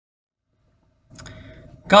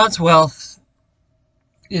God's wealth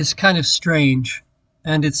is kind of strange,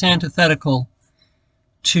 and it's antithetical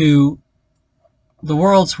to the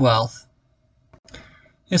world's wealth.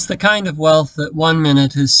 It's the kind of wealth that one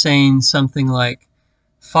minute is saying something like,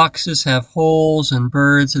 foxes have holes and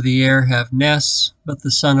birds of the air have nests, but the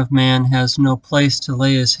Son of Man has no place to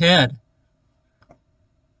lay his head.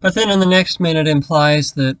 But then in the next minute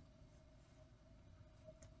implies that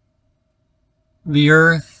the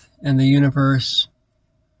earth and the universe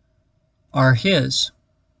are his.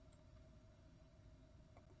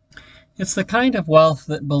 It's the kind of wealth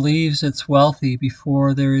that believes it's wealthy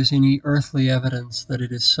before there is any earthly evidence that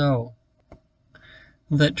it is so,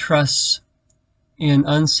 that trusts in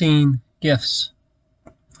unseen gifts.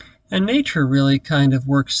 And nature really kind of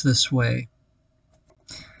works this way.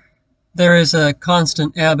 There is a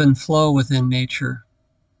constant ebb and flow within nature,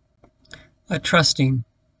 a trusting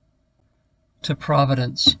to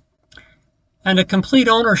providence, and a complete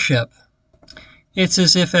ownership. It's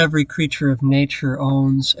as if every creature of nature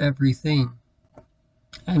owns everything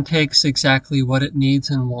and takes exactly what it needs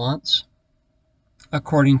and wants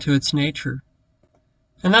according to its nature.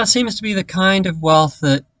 And that seems to be the kind of wealth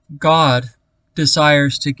that God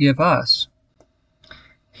desires to give us.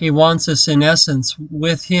 He wants us, in essence,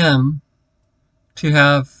 with him to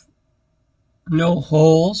have no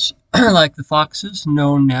holes like the foxes,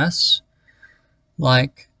 no nests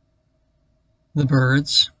like the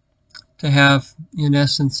birds, to have, in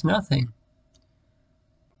essence, nothing.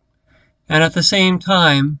 And at the same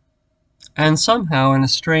time, and somehow in a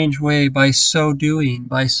strange way, by so doing,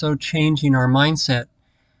 by so changing our mindset,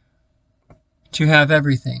 to have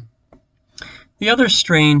everything. The other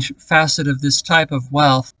strange facet of this type of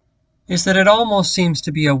wealth is that it almost seems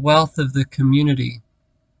to be a wealth of the community,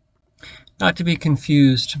 not to be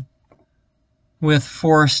confused with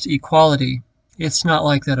forced equality. It's not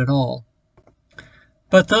like that at all.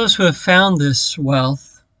 But those who have found this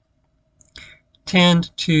wealth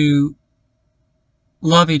tend to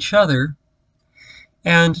love each other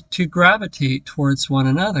and to gravitate towards one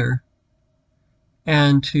another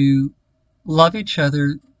and to love each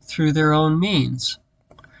other through their own means,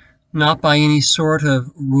 not by any sort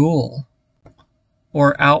of rule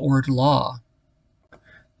or outward law,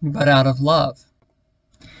 but out of love,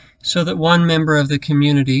 so that one member of the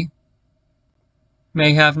community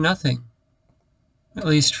may have nothing, at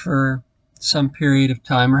least for some period of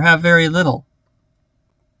time, or have very little.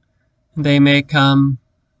 They may come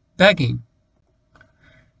begging.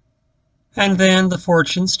 And then the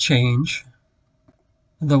fortunes change,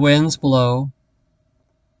 the winds blow,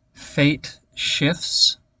 fate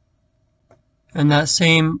shifts, and that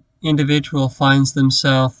same individual finds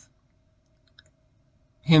himself,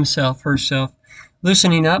 herself,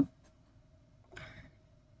 loosening up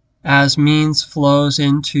as means flows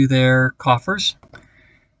into their coffers.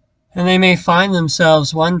 And they may find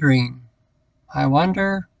themselves wondering, I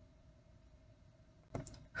wonder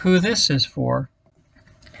who this is for.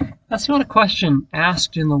 That's not a question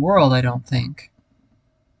asked in the world, I don't think.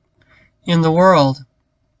 In the world,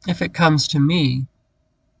 if it comes to me,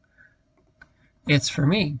 it's for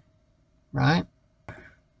me, right?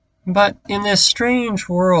 But in this strange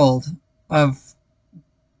world of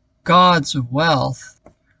God's wealth,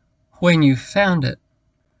 when you found it,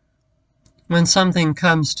 when something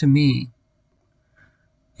comes to me,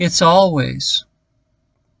 it's always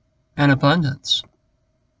an abundance,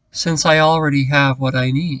 since I already have what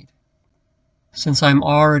I need, since I'm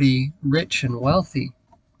already rich and wealthy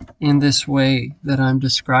in this way that I'm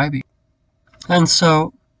describing. And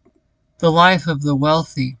so the life of the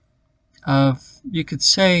wealthy, you could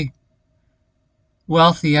say,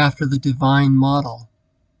 wealthy after the divine model,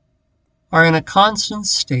 are in a constant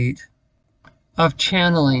state of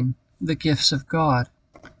channeling the gifts of God,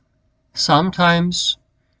 sometimes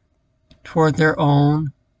toward their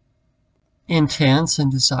own intents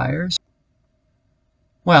and desires.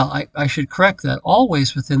 Well, I should correct that,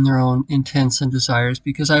 always within their own intents and desires,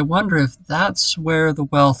 because I wonder if that's where the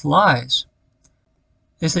wealth lies,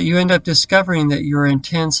 is that you end up discovering that your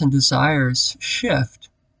intents and desires shift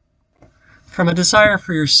from a desire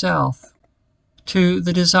for yourself to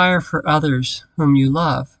the desire for others whom you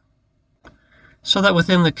love. So that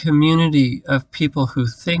within the community of people who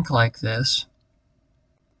think like this,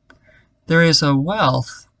 there is a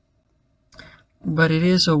wealth, but it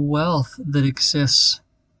is a wealth that exists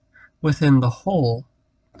within the whole.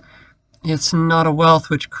 It's not a wealth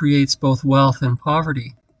which creates both wealth and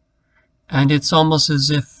poverty. And it's almost as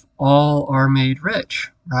if all are made rich,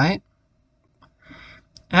 right?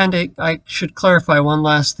 And I should clarify one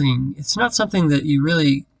last thing. It's not something that you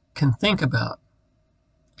really can think about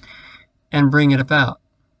and bring it about.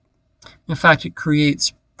 In fact, it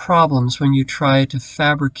creates problems when you try to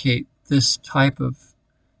fabricate this type of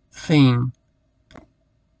thing,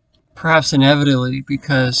 perhaps inevitably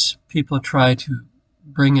because people try to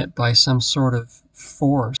bring it by some sort of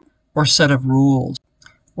force or set of rules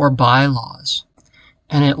or bylaws,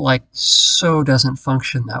 and it so doesn't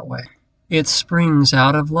function that way. It springs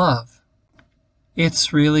out of love.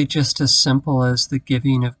 It's really just as simple as the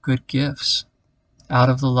giving of good gifts out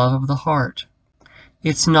of the love of the heart.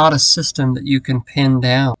 It's not a system that you can pin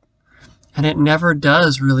down, and it never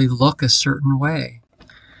does really look a certain way.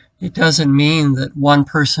 It doesn't mean that one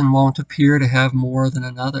person won't appear to have more than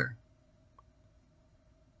another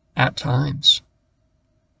at times.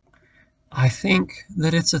 I think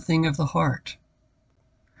that it's a thing of the heart.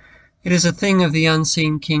 It is a thing of the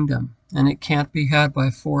unseen kingdom, and it can't be had by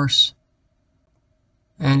force,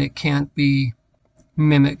 and it can't be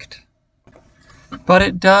mimicked. But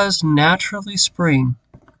it does naturally spring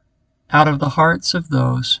out of the hearts of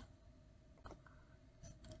those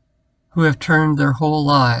who have turned their whole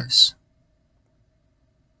lives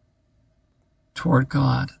toward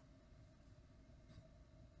God.